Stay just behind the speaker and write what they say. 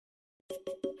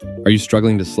Are you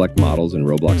struggling to select models in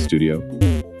Roblox Studio?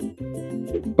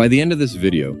 By the end of this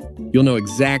video, you'll know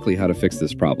exactly how to fix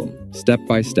this problem, step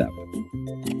by step.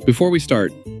 Before we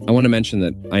start, I want to mention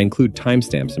that I include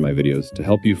timestamps in my videos to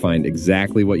help you find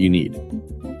exactly what you need.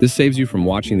 This saves you from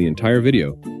watching the entire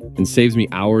video and saves me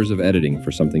hours of editing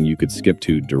for something you could skip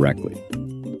to directly.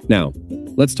 Now,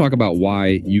 let's talk about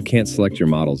why you can't select your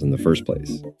models in the first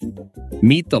place.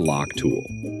 Meet the lock tool.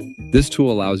 This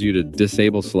tool allows you to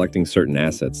disable selecting certain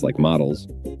assets like models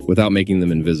without making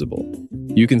them invisible.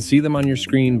 You can see them on your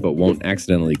screen but won't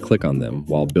accidentally click on them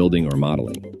while building or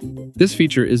modeling. This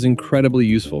feature is incredibly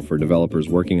useful for developers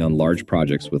working on large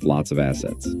projects with lots of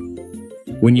assets.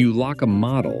 When you lock a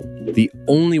model, the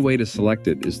only way to select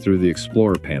it is through the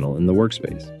Explorer panel in the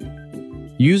workspace.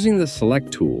 Using the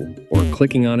Select tool or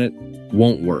clicking on it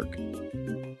won't work.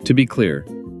 To be clear,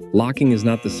 locking is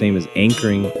not the same as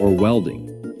anchoring or welding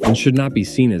and should not be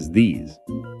seen as these.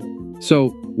 So,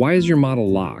 why is your model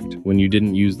locked when you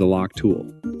didn't use the lock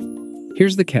tool?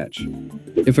 Here's the catch.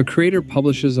 If a creator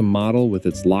publishes a model with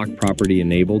its lock property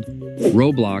enabled,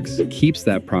 Roblox keeps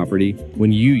that property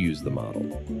when you use the model.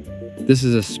 This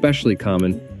is especially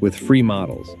common with free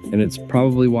models, and it's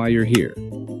probably why you're here.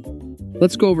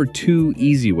 Let's go over 2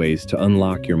 easy ways to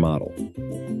unlock your model.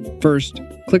 First,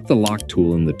 click the lock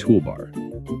tool in the toolbar.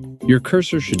 Your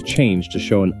cursor should change to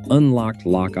show an unlocked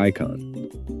lock icon.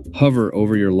 Hover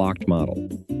over your locked model.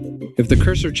 If the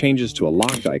cursor changes to a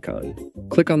locked icon,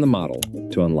 click on the model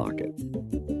to unlock it.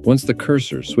 Once the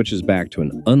cursor switches back to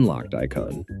an unlocked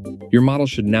icon, your model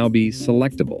should now be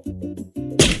selectable.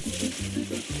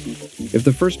 If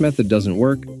the first method doesn't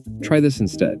work, try this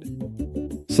instead.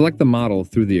 Select the model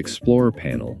through the Explorer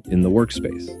panel in the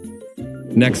workspace.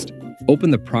 Next, open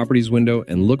the Properties window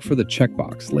and look for the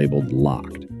checkbox labeled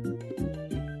Locked.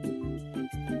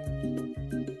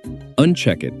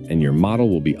 Uncheck it and your model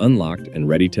will be unlocked and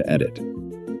ready to edit.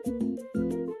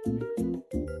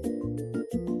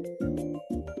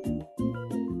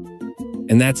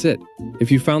 And that's it.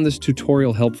 If you found this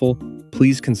tutorial helpful,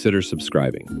 please consider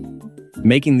subscribing.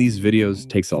 Making these videos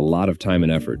takes a lot of time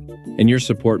and effort, and your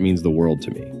support means the world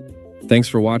to me. Thanks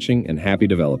for watching and happy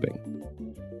developing.